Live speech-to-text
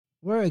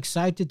We're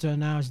excited to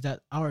announce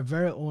that our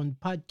very own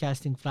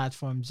podcasting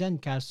platform,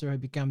 Zencaster, has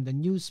become the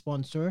new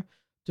sponsor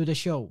to the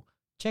show.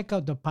 Check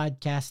out the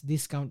podcast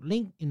discount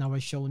link in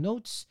our show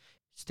notes.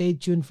 Stay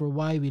tuned for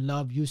why we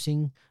love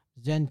using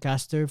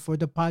Zencaster for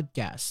the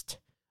podcast.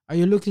 Are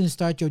you looking to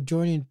start your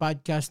journey in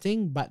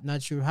podcasting but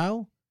not sure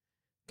how?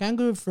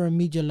 Kangaroo Firm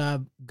Media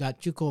Lab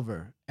got you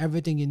covered.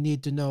 Everything you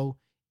need to know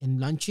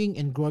in launching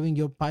and growing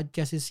your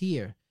podcast is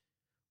here.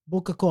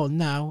 Book a call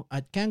now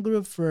at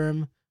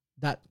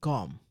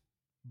kangaroofirm.com.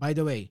 By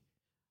the way,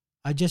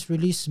 I just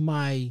released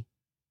my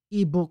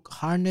ebook,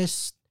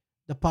 Harness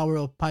the Power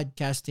of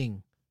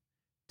Podcasting.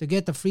 To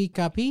get a free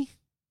copy,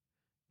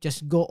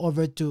 just go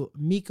over to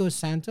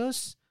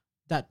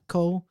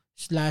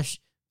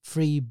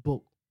mikosantos.co/free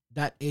book.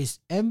 That is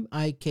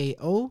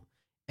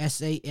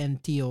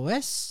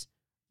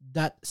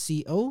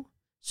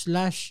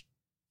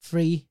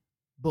MIKOSANTOS.co/free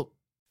book.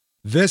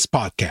 This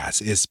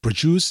podcast is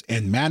produced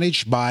and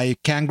managed by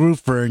Kangaroo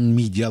Fern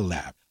Media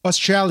Lab,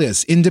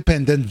 Australia's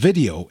independent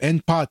video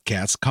and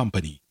podcast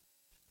company.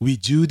 We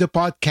do the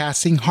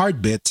podcasting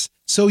hard bits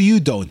so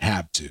you don't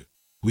have to.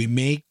 We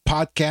make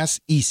podcasts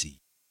easy.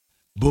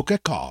 Book a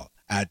call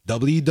at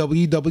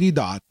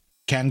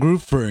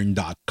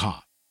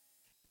www.kangaroofern.com.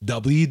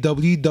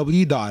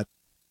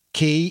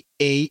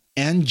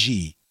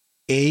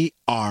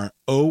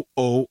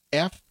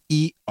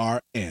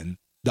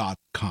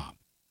 www.kangaroofern.com.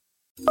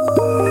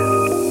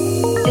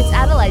 It's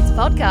Adelaide's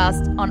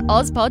podcast on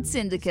Ozpod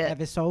Syndicate.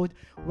 Episode,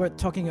 we're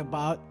talking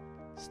about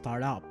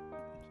startup.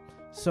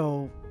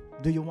 So,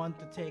 do you want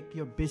to take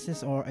your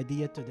business or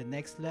idea to the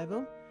next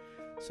level?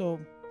 So,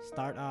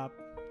 startup,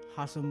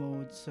 hustle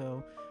mode.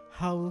 So,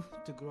 how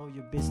to grow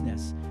your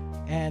business.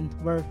 And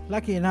we're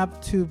lucky enough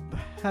to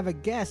have a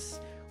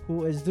guest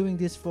who is doing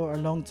this for a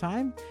long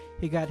time.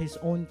 She got his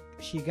own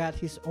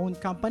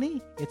company.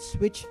 It's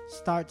Switch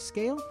Start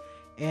Scale.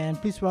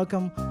 And please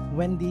welcome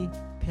Wendy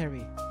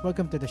Perry.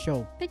 Welcome to the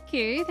show. Thank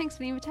you. Thanks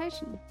for the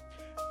invitation.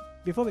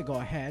 Before we go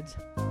ahead,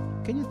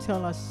 can you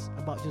tell us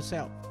about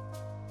yourself?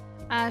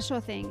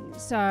 Sure thing.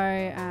 So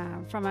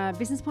from a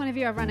business point of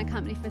view, I've run a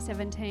company for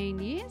 17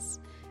 years.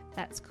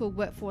 That's called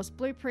Workforce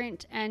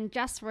Blueprint. And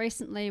just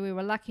recently, we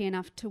were lucky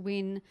enough to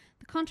win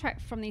the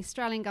contract from the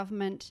Australian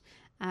government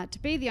to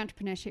be the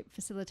entrepreneurship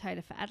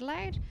facilitator for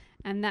Adelaide.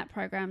 And that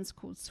program's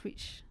called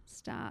Switch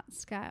Start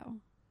Scale.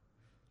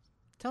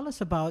 Tell us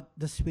about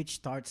the Switch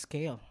Start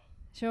Scale.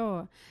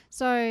 Sure.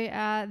 So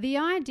the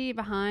idea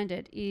behind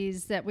it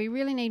is that we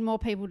really need more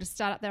people to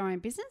start up their own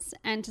business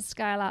and to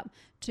scale up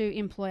to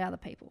employ other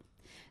people.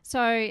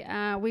 So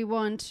we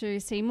want to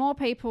see more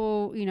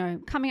people,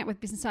 coming up with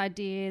business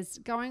ideas,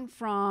 going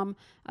from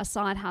a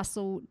side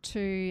hustle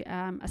to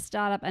a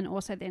startup, and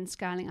also then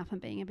scaling up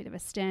and being a bit of a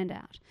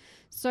standout.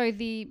 So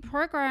the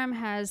program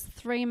has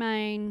three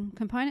main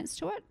components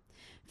to it.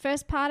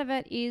 First part of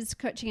it is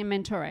coaching and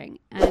mentoring,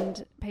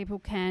 and people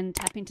can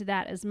tap into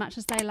that as much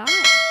as they like.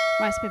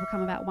 Most people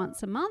come about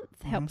once a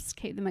month, helps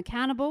keep them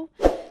accountable.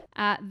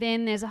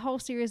 Then there's a whole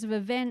series of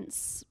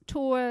events,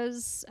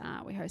 tours,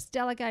 we host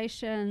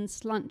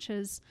delegations,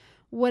 lunches,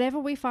 whatever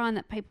we find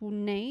that people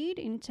need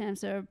in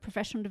terms of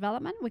professional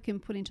development, we can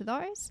put into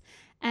those.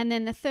 And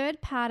then the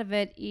third part of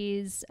it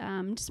is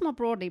just more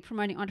broadly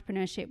promoting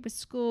entrepreneurship with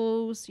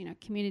schools,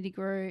 community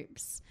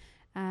groups,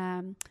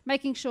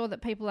 making sure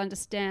that people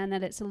understand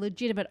that it's a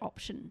legitimate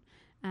option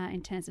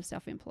in terms of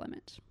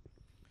self-employment.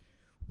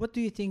 What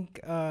do you think,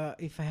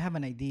 if I have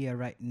an idea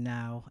right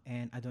now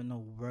and I don't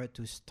know where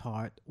to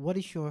start, what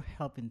is your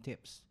help and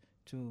tips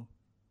to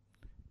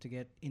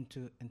get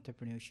into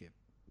entrepreneurship?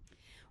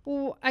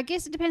 Well, I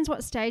guess it depends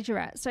what stage you're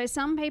at. So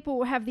some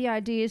people have the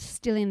ideas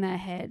still in their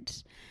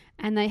head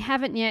and they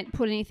haven't yet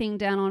put anything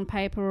down on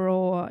paper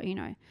or,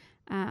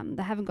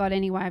 they haven't got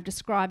any way of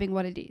describing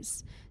what it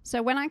is.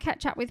 So when I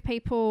catch up with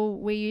people,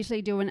 we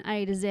usually do an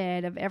A to Z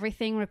of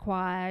everything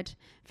required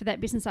for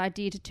that business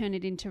idea to turn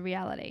it into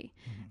reality.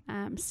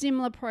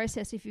 Similar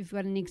process if you've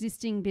got an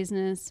existing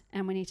business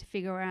and we need to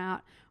figure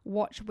out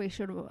what we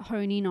should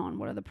hone in on,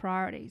 what are the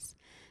priorities.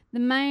 The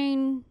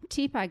main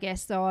tip, I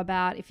guess, though,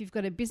 about if you've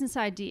got a business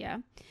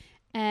idea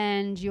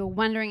and you're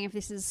wondering if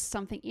this is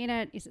something in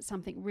it, is it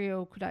something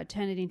real, could I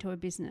turn it into a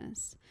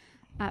business?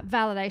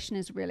 Validation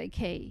is really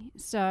key.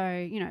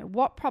 So,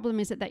 what problem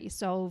is it that you're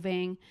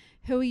solving?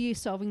 Who are you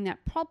solving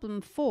that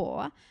problem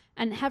for?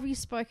 And have you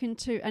spoken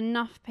to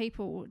enough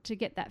people to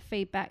get that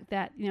feedback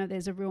that,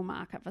 there's a real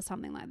market for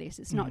something like this?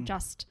 It's not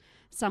just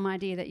some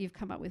idea that you've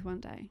come up with one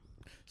day.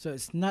 So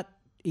it's not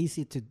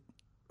easy to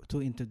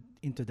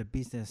into the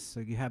business.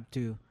 So you have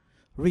to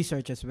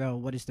research as well.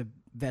 What is the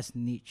best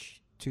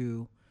niche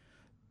to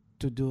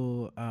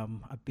do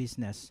a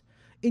business?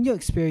 In your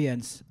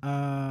experience,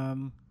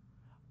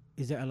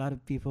 is there a lot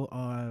of people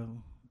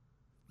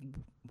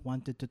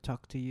wanted to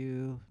talk to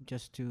you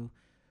just to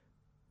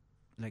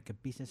like a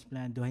business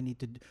plan? Do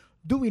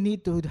we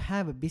need to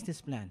have a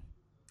business plan?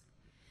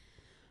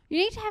 You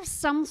need to have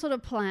some sort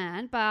of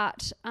plan,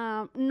 but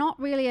not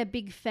really a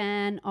big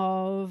fan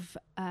of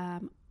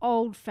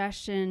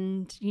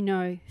old-fashioned,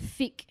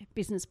 thick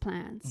business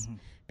plans,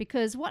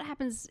 Because what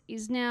happens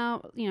is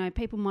now,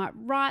 people might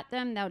write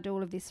them, they'll do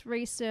all of this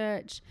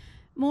research.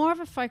 More of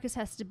a focus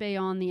has to be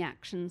on the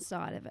action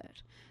side of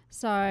it.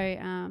 So,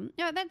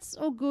 that's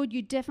all good.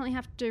 You definitely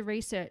have to do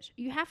research.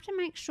 You have to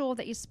make sure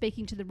that you're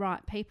speaking to the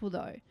right people,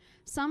 though.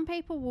 Some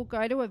people will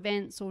go to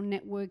events or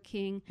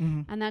networking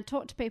and they'll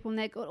talk to people and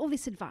they've got all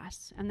this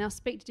advice and they'll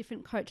speak to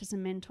different coaches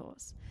and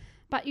mentors.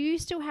 But you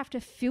still have to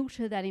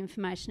filter that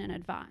information and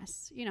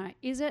advice.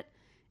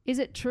 Is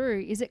it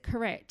true? Is it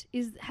correct?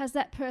 Has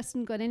that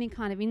person got any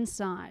kind of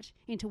insight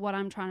into what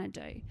I'm trying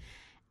to do?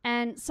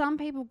 And some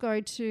people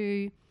go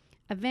to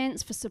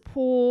events for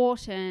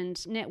support and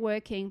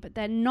networking, but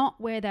they're not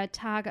where their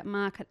target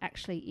market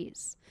actually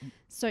is.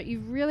 So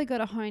you've really got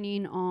to hone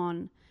in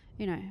on,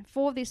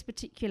 for this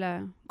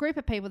particular group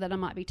of people that I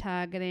might be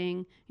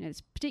targeting,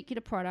 this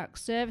particular product,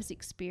 service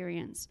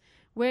experience,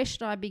 where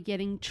should I be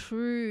getting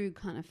true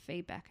kind of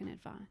feedback and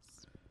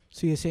advice?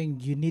 So you're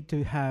saying you need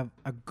to have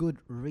a good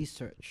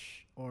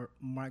research or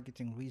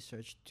marketing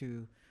research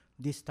to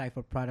this type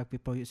of product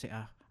before you say,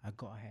 I'll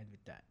go ahead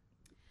with that.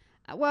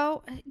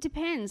 Well, it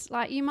depends.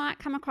 Like, you might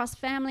come across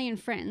family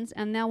and friends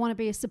and they'll want to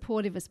be as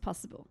supportive as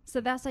possible. So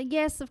they'll say,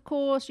 yes, of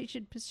course, you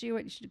should pursue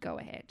it. You should go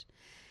ahead.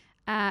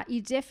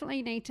 You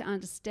definitely need to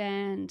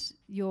understand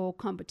your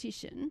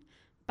competition,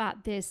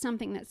 but there's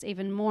something that's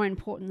even more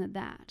important than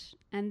that,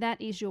 and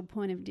that is your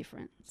point of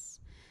difference.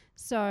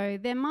 So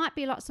there might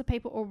be lots of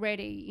people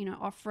already,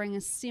 offering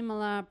a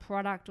similar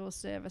product or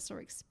service or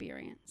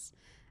experience.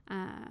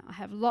 I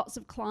have lots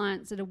of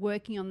clients that are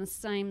working on the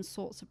same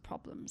sorts of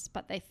problems,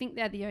 but they think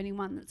they're the only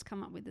one that's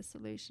come up with a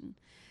solution.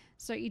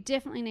 So you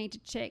definitely need to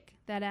check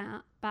that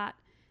out. But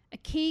a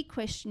key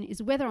question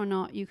is whether or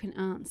not you can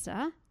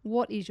answer,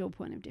 what is your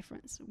point of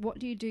difference? What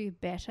do you do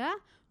better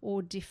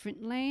or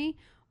differently?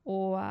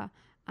 Or,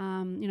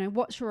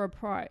 what's your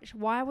approach?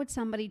 Why would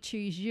somebody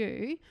choose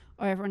you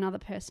over another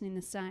person in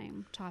the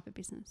same type of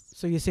business?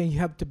 So you're saying you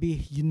have to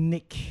be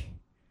unique.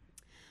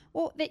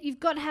 Well, that you've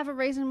got to have a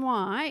reason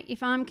why.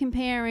 If I'm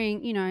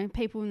comparing,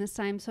 people in the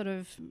same sort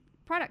of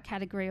product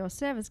category or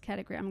service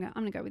category, I'm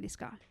going to go with this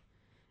guy,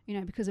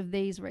 because of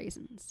these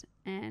reasons.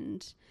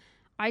 And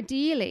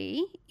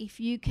ideally, if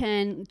you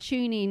can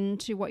tune in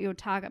to what your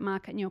target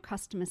market and your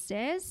customer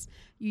says,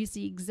 use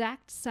the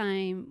exact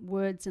same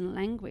words and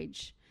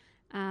language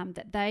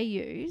that they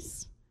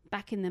use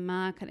back in the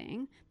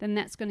marketing, then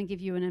that's going to give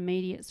you an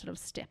immediate sort of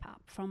step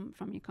up from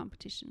your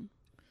competition.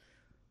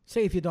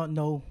 Say if you don't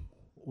know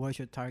what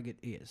your target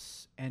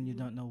is and you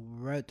don't know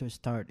where to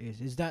start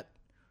is that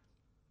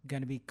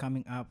going to be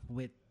coming up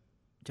with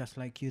just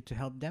like you to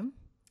help them?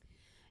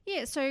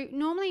 Yeah, so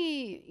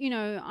normally,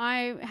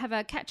 I have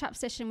a catch-up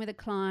session with a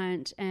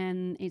client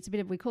and it's a bit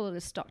of, we call it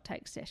a stock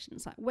take session.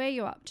 It's like, where are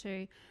you up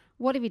to?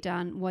 What have you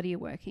done? What are you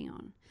working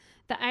on?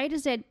 The A to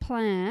Z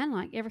plan,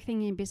 like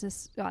everything in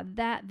business,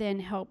 that then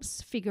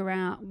helps figure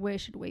out where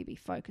should we be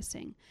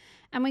focusing.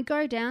 And we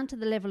go down to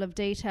the level of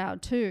detail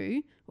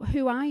too.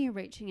 Who are you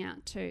reaching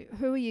out to?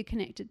 Who are you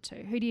connected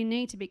to? Who do you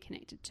need to be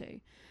connected to?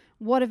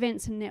 What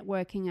events and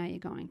networking are you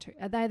going to?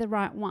 Are they the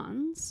right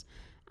ones?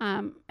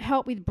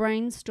 Help with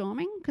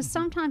brainstorming, because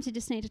sometimes you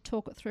just need to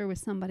talk it through with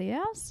somebody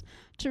else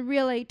to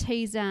really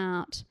tease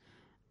out,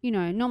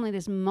 normally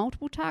there's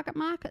multiple target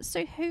markets.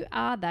 So who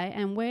are they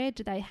and where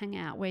do they hang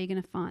out? Where are you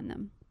going to find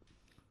them?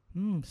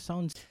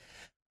 Sounds...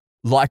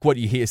 Like what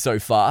you hear so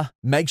far?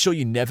 Make sure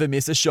you never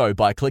miss a show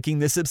by clicking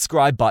the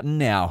subscribe button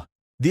now.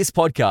 This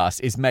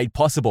podcast is made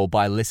possible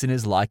by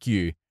listeners like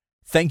you.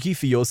 Thank you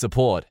for your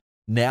support.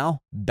 Now,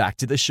 back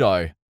to the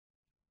show.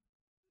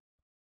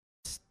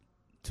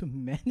 Too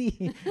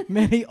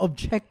many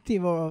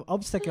objective or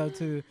obstacle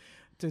to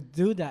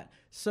do that.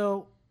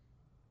 So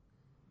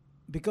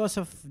because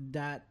of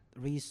that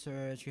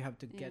research, you have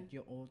to get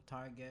your own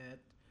target.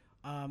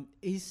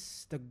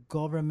 Is the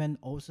government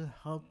also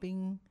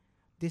helping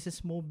this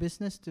small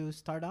business to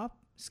start up,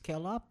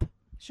 scale up?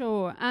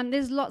 Sure.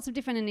 There's lots of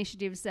different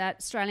initiatives that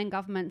Australian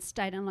government,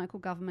 state and local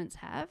governments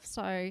have.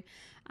 So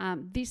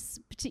this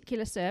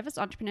particular service,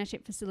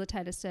 Entrepreneurship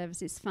Facilitator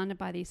Service, is funded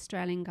by the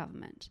Australian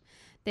government.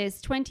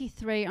 There's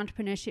 23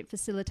 entrepreneurship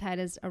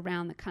facilitators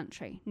around the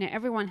country. Now,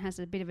 everyone has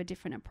a bit of a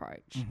different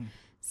approach.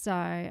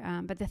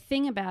 So, but the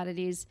thing about it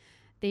is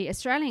the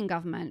Australian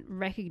government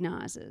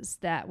recognises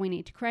that we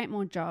need to create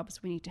more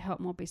jobs, we need to help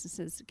more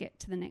businesses get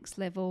to the next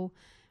level.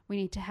 We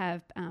need to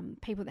have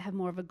people that have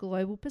more of a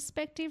global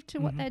perspective to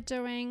what they're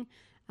doing,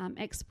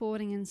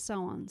 exporting and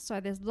so on. So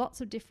there's lots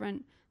of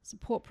different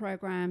support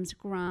programs,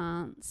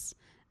 grants,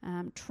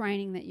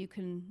 training that you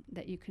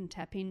can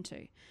tap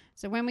into.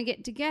 So when we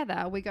get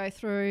together, we go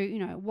through,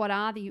 what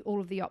are all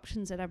of the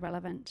options that are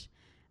relevant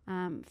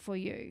for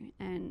you,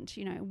 and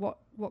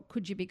what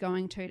could you be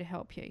going to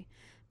help you.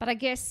 But I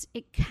guess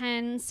it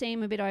can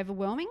seem a bit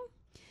overwhelming.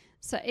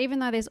 So even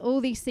though there's all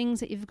these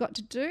things that you've got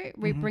to do,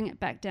 we bring it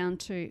back down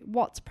to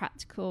what's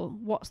practical,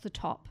 what's the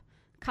top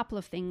couple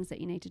of things that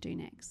you need to do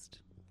next.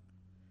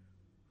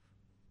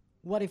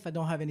 What if I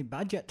don't have any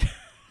budget?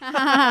 So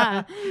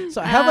I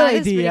have an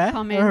idea.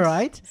 All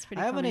right.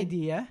 I have an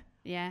idea.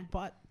 Yeah.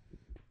 But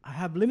I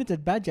have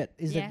limited budget.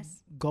 Is the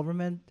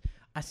government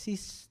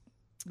assist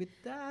with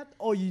that,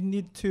 or you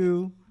need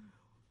to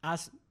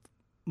ask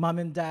mom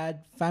and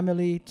dad,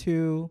 family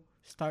to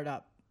start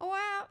up?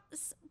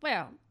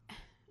 Well,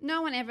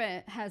 no one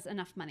ever has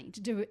enough money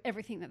to do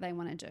everything that they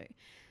want to do.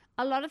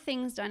 A lot of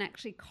things don't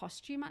actually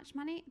cost you much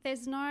money.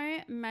 There's no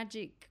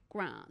magic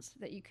grant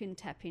that you can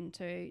tap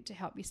into to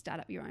help you start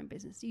up your own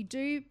business. You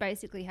do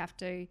basically have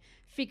to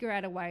figure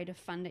out a way to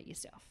fund it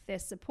yourself.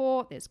 There's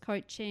support, there's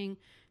coaching,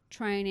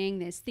 training,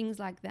 there's things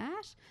like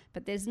that,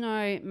 but there's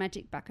no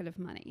magic bucket of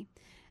money.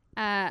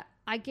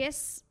 I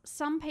guess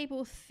some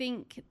people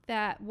think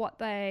that what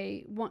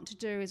they want to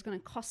do is going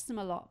to cost them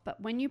a lot, but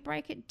when you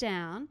break it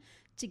down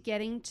to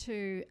getting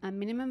to a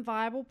minimum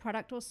viable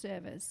product or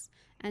service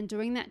and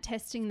doing that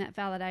testing, that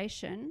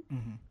validation,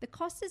 the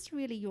cost is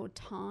really your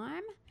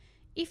time.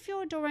 If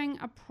you're doing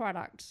a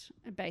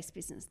product-based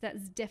business,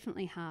 that's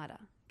definitely harder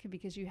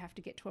because you have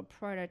to get to a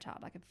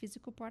prototype, like a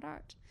physical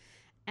product,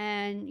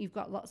 and you've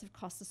got lots of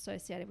costs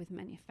associated with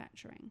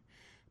manufacturing.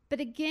 But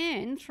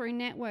again, through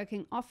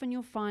networking, often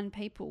you'll find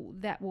people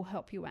that will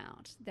help you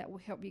out, that will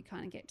help you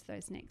kind of get to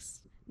those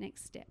next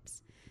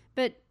steps.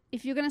 But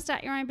if you're going to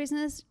start your own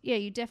business,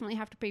 you definitely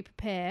have to be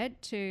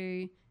prepared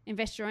to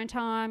invest your own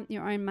time,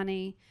 your own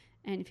money,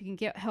 and if you can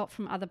get help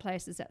from other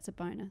places, that's a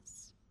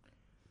bonus.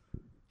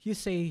 You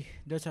say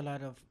there's a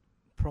lot of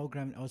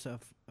program also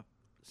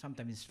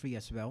sometimes it's free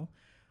as well.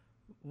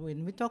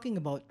 When we're talking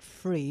about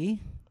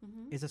free,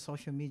 is a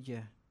social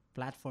media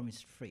platform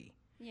is free.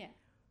 Yeah.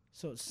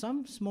 So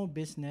some small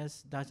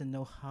business doesn't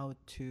know how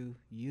to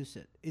use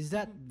it. Is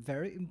that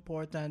very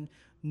important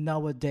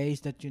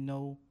nowadays that you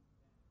know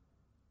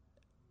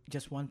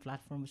just one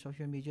platform of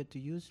social media to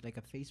use, like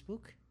a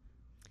Facebook?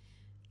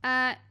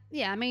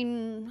 Yeah, I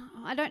mean,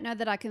 I don't know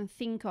that I can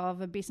think of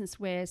a business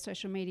where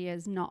social media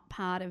is not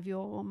part of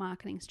your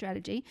marketing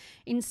strategy.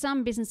 In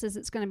some businesses,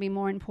 it's going to be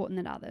more important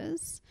than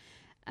others.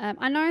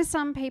 I know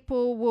some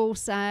people will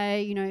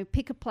say,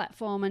 pick a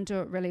platform and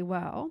do it really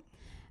well.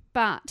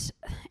 But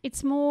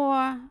it's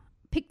more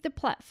pick the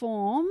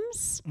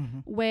platforms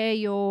where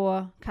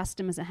your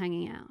customers are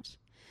hanging out.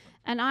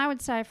 And I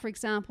would say, for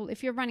example,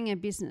 if you're running a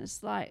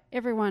business, like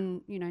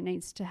everyone,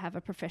 needs to have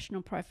a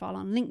professional profile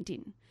on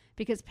LinkedIn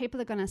because people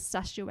are going to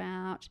suss you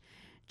out,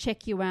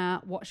 check you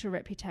out, watch your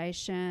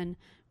reputation,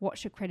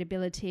 watch your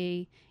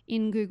credibility.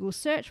 In Google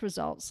search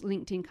results,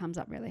 LinkedIn comes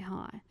up really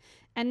high.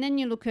 And then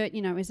you look at,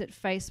 is it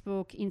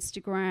Facebook,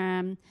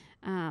 Instagram,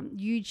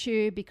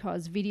 YouTube,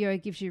 because video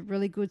gives you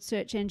really good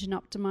search engine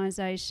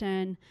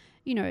optimization.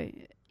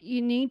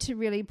 You need to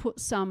really put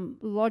some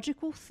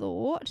logical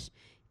thought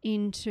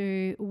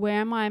into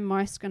where am I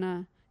most going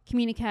to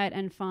communicate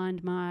and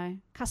find my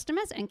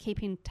customers and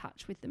keep in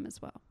touch with them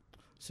as well.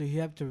 So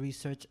you have to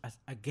research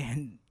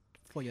again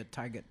for your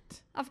target.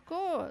 Of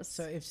course.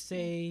 So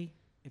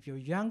if your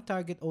young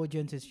target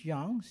audience is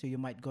young, so you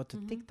might go to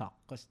TikTok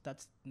because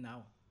that's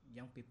now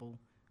young people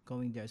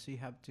going there. So you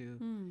have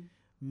to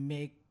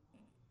make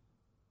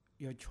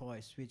your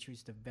choice, which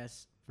is the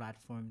best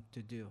platform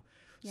to do.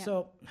 Yeah.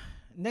 So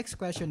next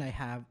question I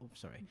have,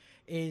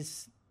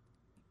 is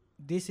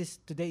this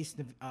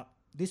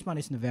month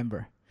is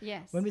November.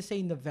 Yes. When we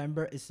say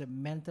November, it's a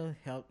mental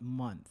health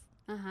month.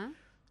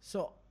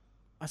 So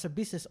as a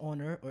business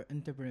owner or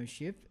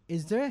entrepreneurship,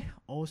 is there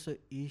also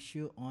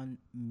issue on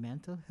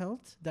mental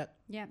health that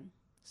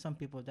some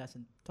people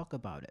doesn't talk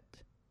about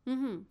it?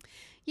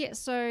 Yeah,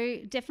 so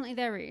definitely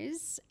there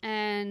is.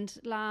 And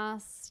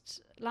last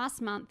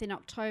month in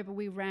October,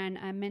 we ran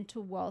a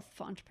Mental Wealth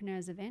for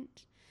Entrepreneurs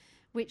event,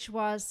 which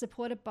was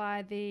supported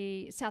by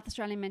the South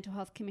Australian Mental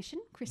Health Commission,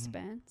 Chris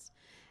Burns.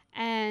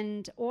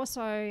 And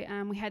also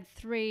we had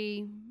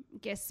 3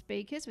 guest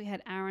speakers. We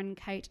had Aaron,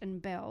 Kate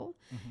and Belle.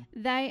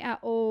 They are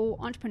all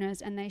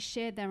entrepreneurs and they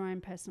shared their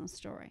own personal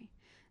story.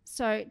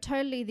 So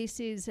totally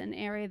this is an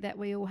area that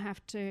we all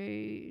have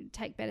to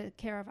take better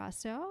care of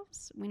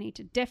ourselves. We need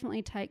to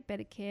definitely take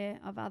better care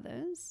of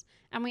others.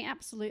 And we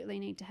absolutely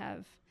need to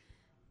have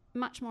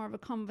much more of a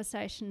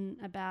conversation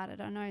about it.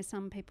 I know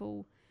some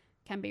people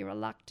can be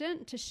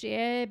reluctant to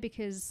share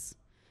because,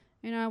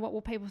 what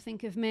will people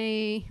think of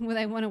me? Will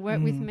they want to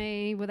work with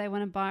me? Will they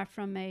want to buy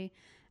from me?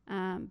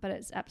 But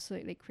it's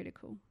absolutely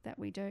critical that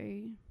we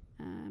do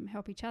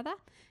help each other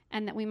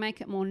and that we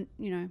make it more,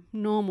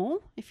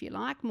 normal, if you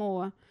like,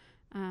 more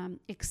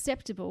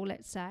acceptable,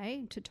 let's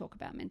say, to talk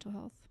about mental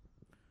health.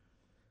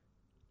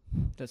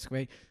 That's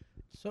great.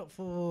 So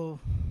for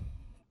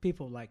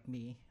people like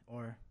me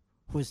or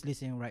who's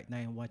listening right now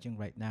and watching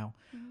right now,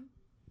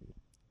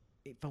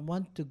 if I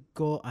want to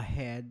go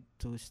ahead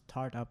to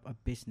start up a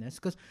business,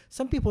 because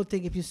some people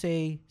think if you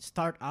say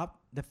start up,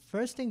 the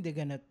first thing they're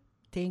going to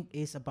think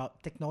is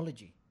about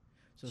technology.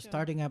 So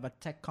starting up a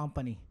tech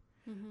company.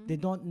 They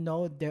don't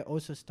know they're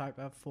also start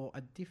up for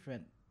a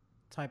different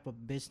type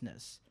of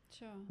business.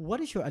 Sure.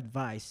 What is your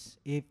advice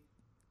if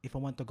I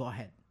want to go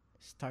ahead,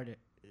 start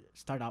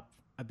up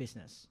a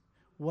business?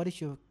 What is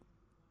your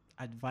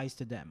advice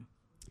to them?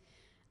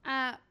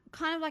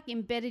 kind of like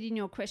embedded in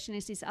your question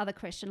is this other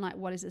question, like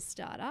what is a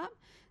startup?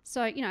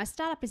 So, a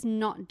startup is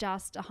not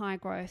just a high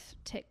growth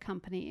tech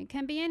company. It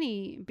can be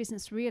any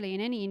business really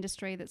in any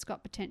industry that's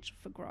got potential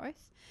for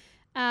growth.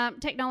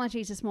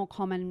 Technology is just more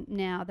common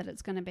now that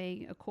it's going to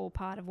be a core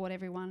part of what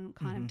everyone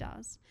kind of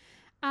does.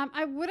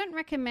 I wouldn't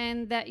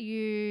recommend that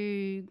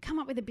you come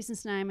up with a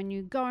business name and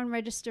you go and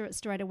register it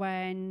straight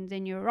away and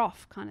then you're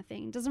off kind of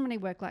thing. It doesn't really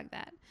work like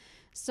that.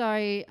 So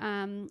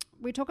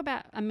we talk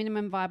about a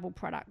minimum viable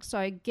product.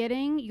 So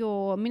getting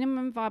your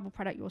minimum viable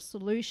product, your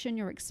solution,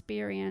 your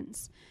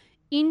experience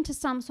into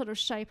some sort of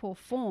shape or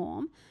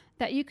form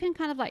that you can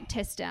kind of like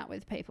test out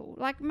with people.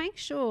 Like make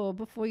sure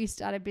before you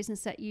start a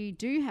business that you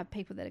do have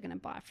people that are going to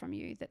buy from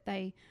you, that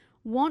they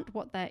want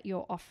what that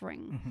you're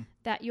offering,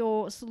 that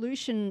your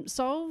solution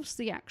solves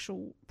the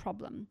actual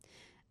problem.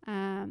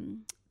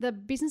 The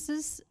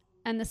businesses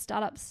and the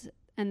startups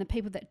and the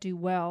people that do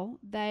well,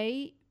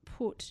 they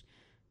put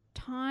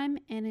time,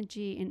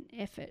 energy and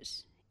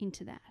effort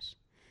into that.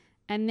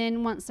 And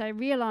then once they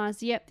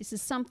realise, yep, this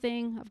is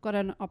something, I've got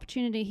an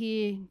opportunity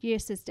here,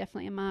 yes, there's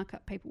definitely a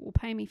market, people will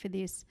pay me for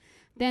this,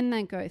 then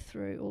they go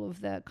through all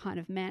of the kind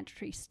of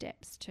mandatory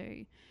steps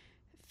to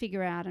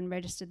figure out and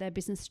register their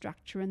business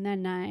structure and their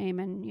name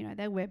and,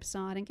 their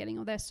website and getting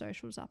all their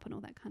socials up and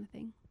all that kind of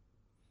thing.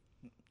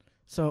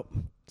 So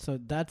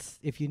that's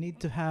if you need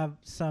to have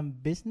some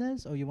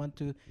business or you want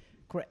to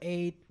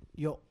create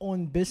your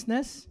own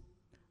business,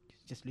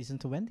 just listen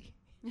to Wendy.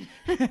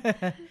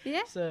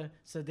 Yeah. So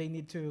they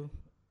need to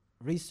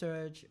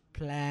research,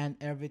 plan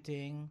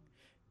everything,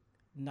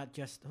 not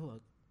just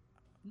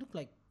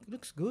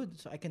looks good,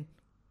 so I can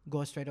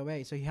go straight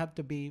away. So you have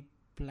to be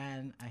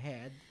plan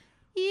ahead.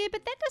 Yeah,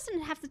 but that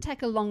doesn't have to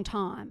take a long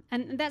time.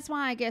 And that's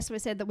why I guess we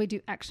said that we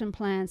do action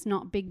plans,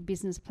 not big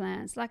business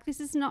plans. Like this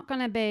is not going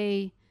to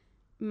be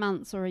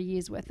months or a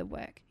year's worth of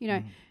work.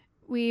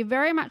 We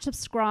very much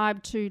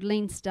subscribe to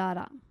lean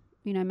startup,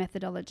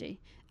 methodology.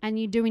 And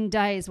you do in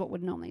days what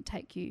would normally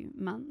take you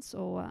months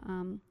or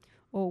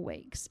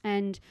weeks.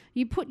 And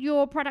you put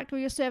your product or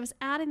your service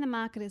out in the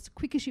market as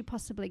quick as you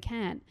possibly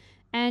can.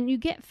 And you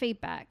get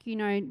feedback.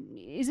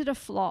 Is it a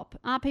flop?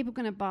 Are people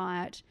going to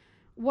buy it?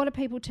 What do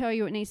people tell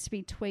you it needs to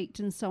be tweaked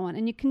and so on?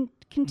 And you can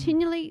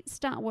continually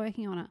start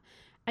working on it.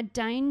 A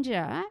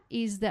danger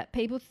is that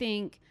people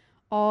think,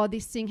 oh,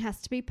 this thing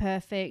has to be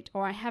perfect,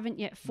 or I haven't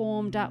yet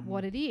formed up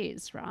what it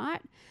is,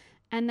 right?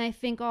 And they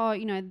think, oh,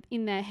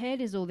 in their head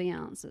is all the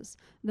answers.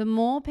 The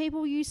more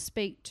people you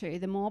speak to,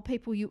 the more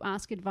people you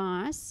ask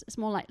advice, it's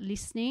more like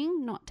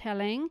listening, not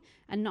telling,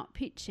 and not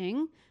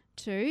pitching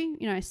to,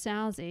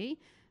 salesy,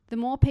 the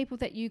more people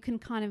that you can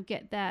kind of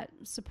get that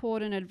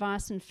support and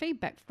advice and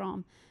feedback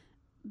from,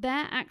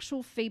 their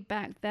actual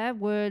feedback, their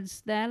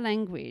words, their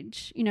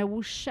language,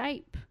 will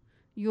shape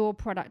your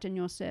product and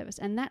your service.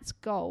 And that's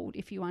gold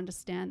if you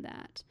understand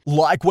that.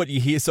 Like what you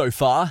hear so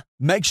far?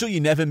 Make sure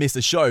you never miss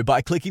a show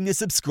by clicking the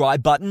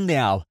subscribe button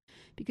now.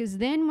 Because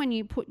then when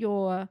you put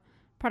your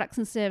products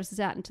and services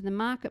out into the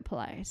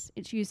marketplace,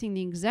 it's using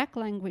the exact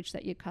language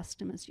that your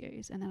customers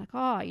use. And they're like,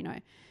 oh,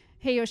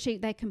 he or she,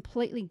 they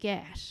completely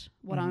get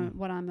what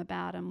I'm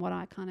about and what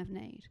I kind of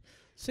need.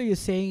 So you're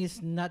saying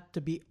it's not to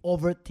be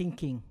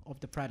overthinking of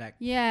the product?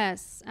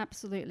 Yes,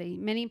 absolutely.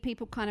 Many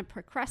people kind of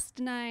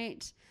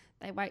procrastinate.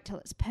 They wait till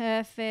it's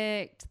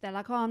perfect. They're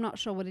like, oh, I'm not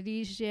sure what it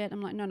is yet.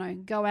 I'm like, no,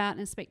 go out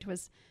and speak to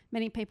as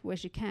many people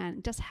as you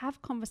can. Just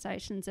have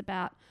conversations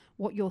about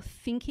what you're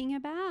thinking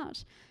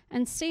about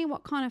and see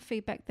what kind of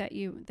feedback that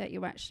you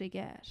actually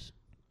get.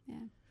 Yeah.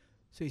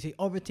 So you say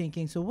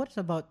overthinking. So what's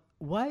about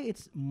why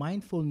it's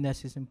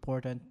mindfulness is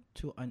important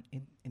to an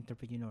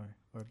entrepreneur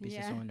or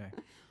business owner?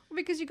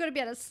 Because you've got to be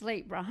able to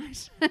sleep,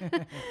 right?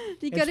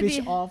 You've got to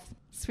switch be off.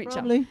 Switch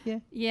probably,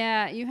 off.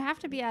 Yeah, you have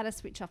to be able to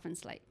switch off and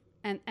sleep.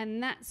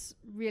 And that's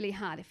really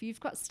hard. If you've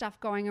got stuff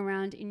going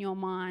around in your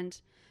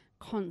mind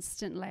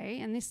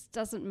constantly, and this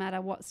doesn't matter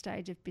what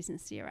stage of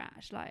business you're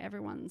at, like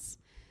everyone's,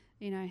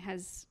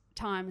 has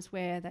times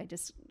where they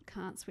just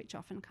can't switch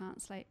off and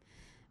can't sleep.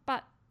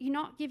 But you're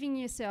not giving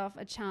yourself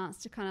a chance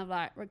to kind of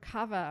like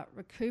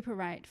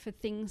recuperate for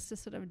things to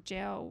sort of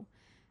gel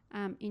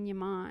in your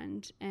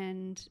mind.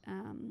 And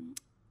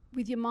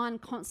with your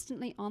mind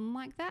constantly on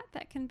like that,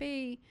 that can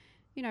be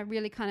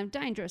really kind of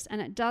dangerous, and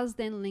it does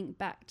then link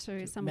back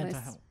to some of mental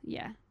this. health.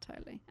 Yeah,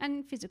 totally.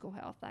 And physical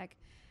health, like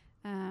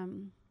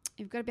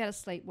you've got to be able to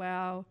sleep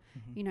well.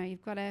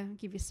 You've got to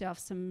give yourself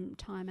some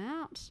time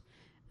out.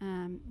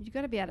 You've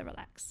got to be able to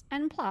relax.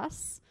 And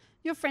plus,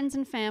 your friends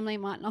and family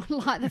might not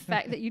like the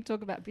fact that you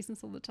talk about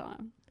business all the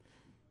time.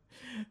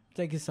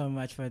 Thank you so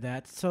much for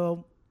that.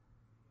 So,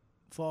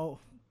 for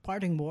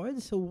parting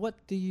words, so what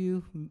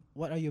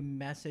are your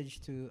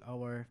message to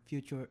our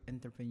future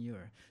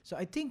entrepreneur? So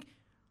I think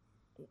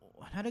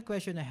another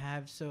question I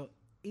have, so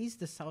is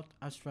the South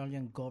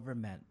Australian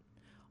government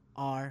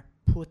are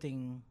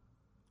putting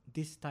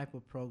this type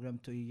of program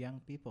to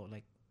young people,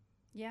 like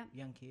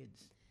young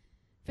kids?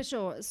 For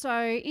sure.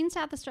 So in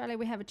South Australia,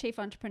 we have a chief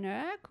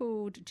entrepreneur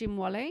called Jim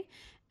Wally,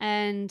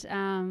 and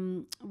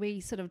we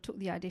sort of took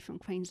the idea from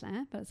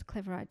Queensland, but it's a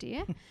clever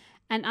idea.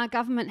 And our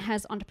government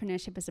has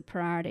entrepreneurship as a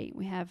priority.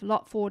 We have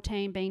Lot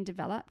 14 being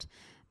developed.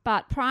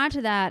 But prior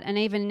to that, and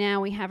even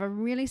now, we have a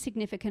really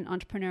significant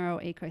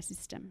entrepreneurial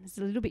ecosystem. It's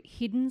a little bit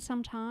hidden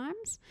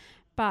sometimes,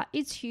 but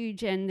it's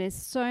huge and there's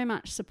so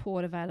much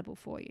support available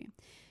for you.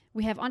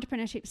 We have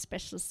entrepreneurship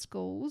specialist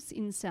schools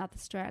in South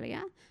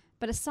Australia,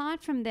 but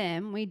aside from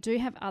them, we do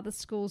have other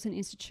schools and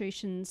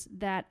institutions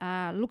that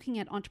are looking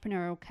at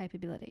entrepreneurial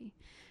capability.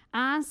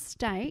 Our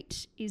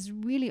state is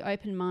really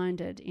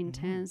open-minded in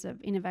terms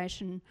of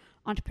innovation,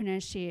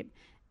 entrepreneurship,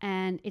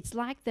 and it's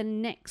like the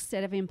next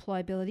set of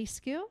employability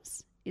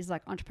skills is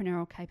like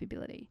entrepreneurial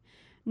capability.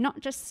 Not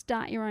just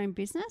start your own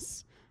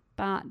business,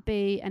 but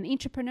be an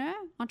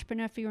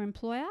entrepreneur for your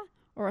employer,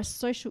 or a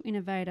social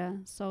innovator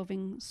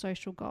solving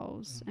social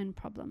goals and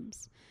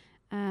problems.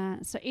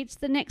 So it's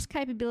the next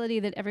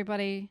capability that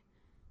everybody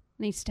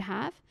needs to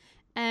have.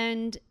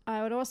 And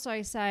I would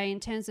also say, in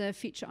terms of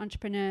future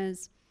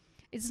entrepreneurs,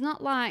 it's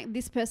not like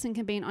this person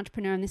can be an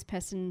entrepreneur and this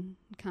person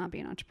can't be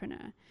an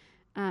entrepreneur.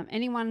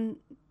 Anyone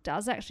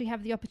does actually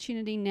have the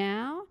opportunity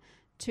now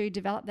to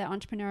develop their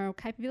entrepreneurial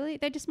capability.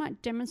 They just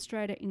might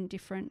demonstrate it in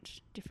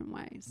different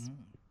ways.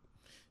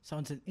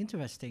 Sounds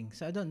interesting.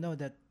 So I don't know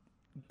that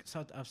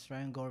South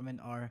Australian government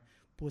are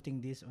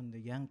putting this on the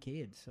young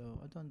kids. So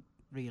I don't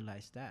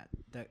realize that.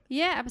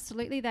 Yeah,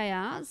 absolutely they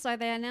are. So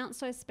they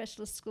announced those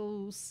specialist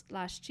schools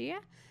last year.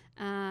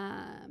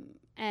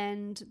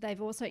 And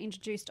they've also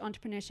introduced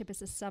entrepreneurship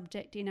as a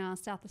subject in our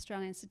South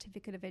Australian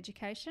Certificate of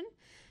Education.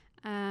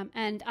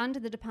 And under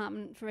the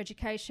Department for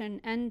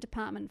Education and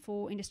Department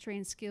for Industry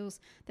and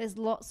Skills, there's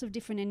lots of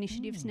different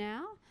initiatives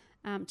now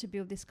to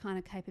build this kind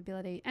of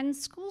capability. And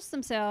schools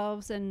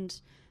themselves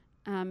and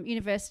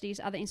universities,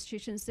 other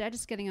institutions, they're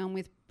just getting on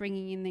with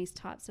bringing in these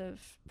types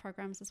of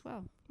programs as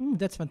well.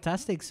 That's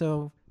fantastic.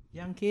 So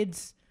young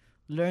kids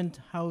learned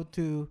how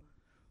to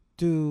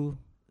do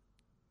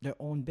their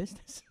own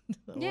business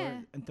or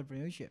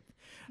entrepreneurship.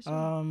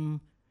 Sure.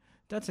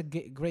 That's a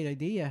great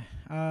idea.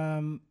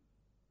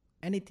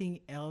 Anything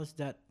else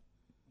that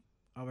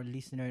our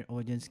listener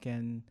audience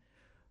can,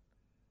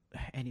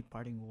 any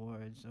parting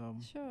words?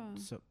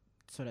 Sure.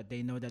 So that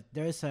they know that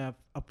there's a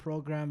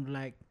program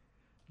like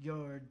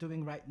you're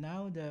doing right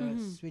now, the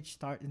Switch,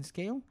 Start and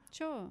Scale.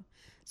 Sure.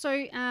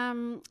 So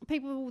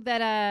people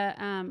that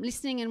are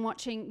listening and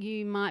watching,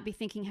 you might be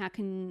thinking, how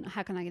can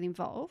I get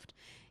involved?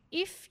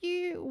 If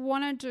you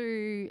want to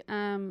do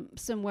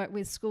some work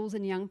with schools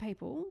and young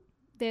people,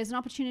 there's an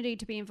opportunity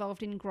to be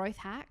involved in Growth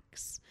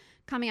Hacks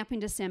coming up in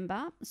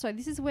December. So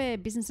this is where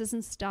businesses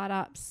and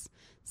startups,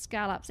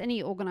 scale-ups,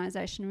 any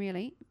organisation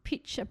really,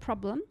 pitch a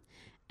problem,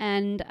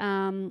 and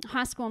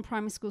high school and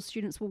primary school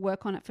students will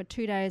work on it for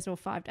 2 days or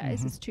 5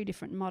 days. It's two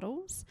different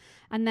models,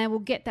 and they will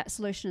get that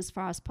solution as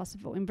far as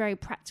possible in very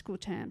practical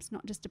terms,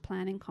 not just a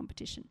planning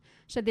competition.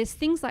 So there's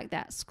things like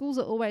that. Schools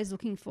are always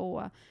looking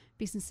for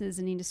businesses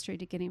and industry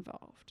to get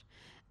involved.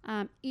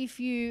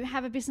 If you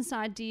have a business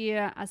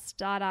idea, a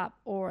startup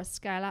or a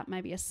scale-up,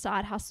 maybe a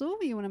side hustle,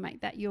 you want to make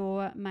that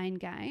your main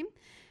game,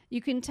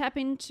 you can tap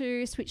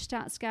into Switch,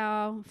 Start,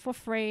 Scale for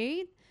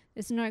free.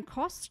 There's no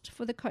cost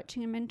for the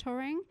coaching and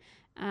mentoring,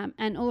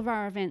 and all of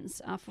our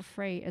events are for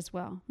free as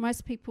well.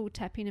 Most people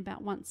tap in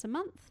about once a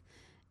month,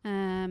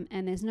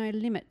 and there's no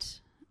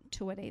limit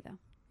to it either.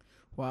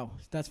 Wow,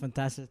 that's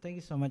fantastic. Thank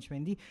you so much,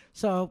 Wendy.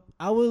 So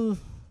I will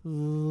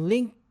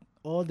link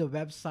all the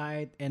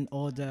website and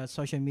all the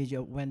social media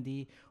of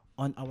Wendy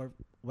on our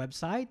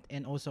website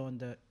and also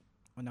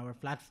on our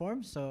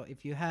platform. So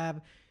if you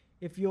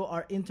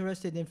are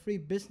interested in free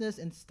business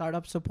and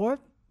startup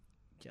support,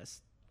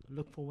 just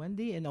look for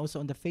Wendy. And also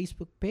on the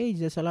Facebook page,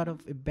 there's a lot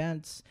of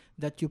events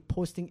that you're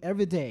posting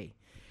every day.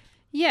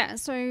 Yeah,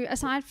 so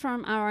aside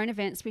from our own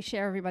events, we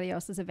share everybody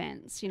else's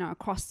events,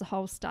 across the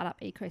whole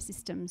startup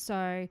ecosystem.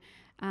 So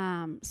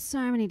so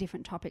many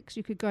different topics.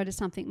 You could go to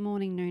something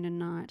morning, noon and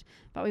night,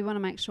 but we want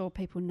to make sure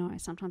people know.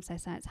 Sometimes they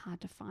say it's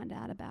hard to find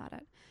out about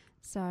it.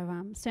 So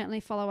certainly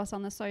follow us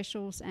on the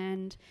socials,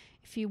 and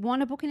if you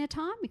want to book in a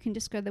time, you can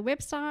just go to the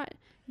website.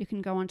 You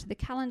can go onto the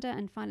calendar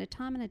and find a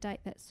time and a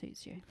date that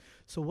suits you.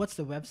 So what's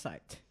the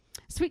website?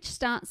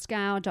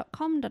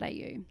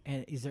 switchstartscale.com.au.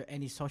 And is there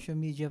any social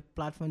media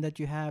platform that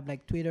you have,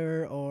 like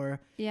Twitter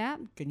or? Yeah.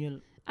 Can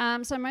you?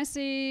 So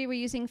mostly we're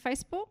using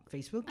Facebook.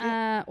 Facebook.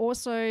 Yeah.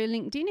 Also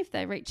LinkedIn if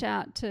they reach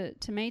out to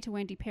me, to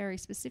Wendy Perry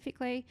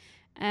specifically,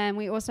 and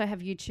we also have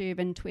YouTube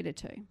and Twitter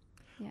too.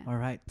 Yeah. All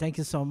right. Thank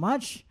you so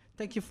much.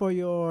 Thank you for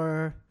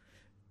your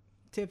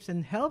tips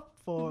and help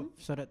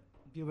so that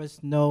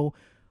viewers know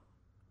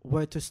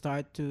where to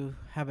start to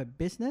have a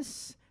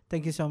business.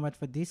 Thank you so much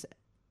for this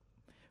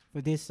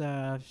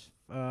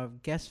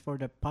guest for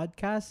the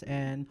podcast,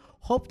 and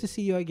hope to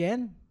see you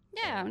again.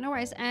 Yeah, no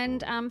worries.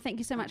 And thank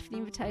you so much for the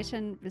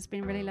invitation. It's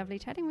been really lovely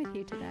chatting with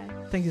you today.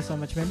 Thank you so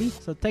much, Wendy.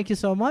 So thank you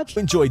so much.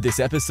 Enjoyed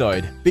this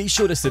episode? Be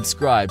sure to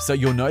subscribe so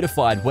you're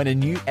notified when a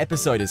new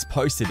episode is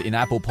posted in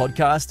Apple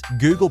Podcast,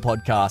 Google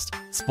Podcast,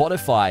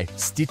 Spotify,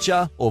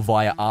 Stitcher, or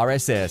via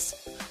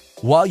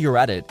RSS. While you're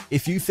at it,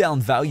 if you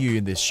found value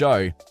in this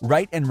show,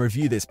 rate and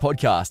review this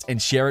podcast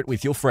and share it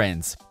with your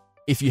friends.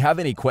 If you have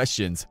any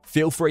questions,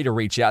 feel free to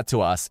reach out to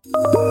us.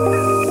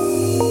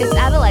 It's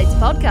Adelaide's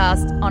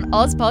podcast on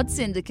Ozpod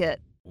Syndicate.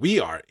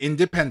 We are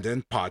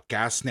Independent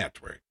Podcast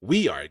Network.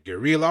 We are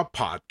Guerrilla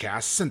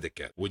Podcast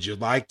Syndicate. Would you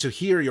like to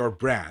hear your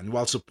brand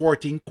while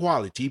supporting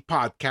quality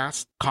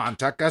podcasts?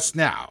 Contact us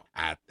now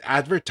at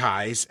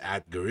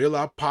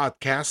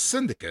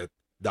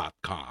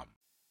advertise@guerrillapodcastsyndicate.com.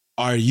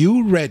 Are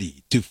you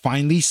ready to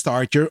finally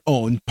start your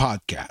own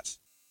podcast?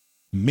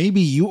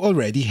 Maybe you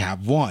already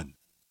have one,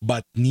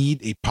 but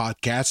need a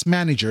podcast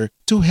manager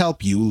to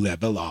help you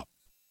level up.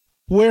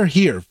 We're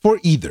here for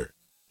either.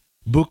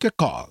 Book a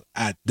call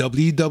at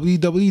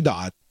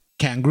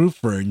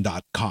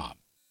www.kangaroofern.com.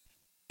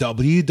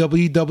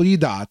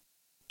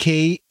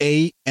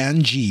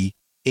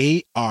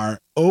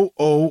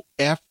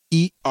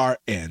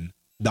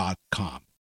 www.kangaroofern.com.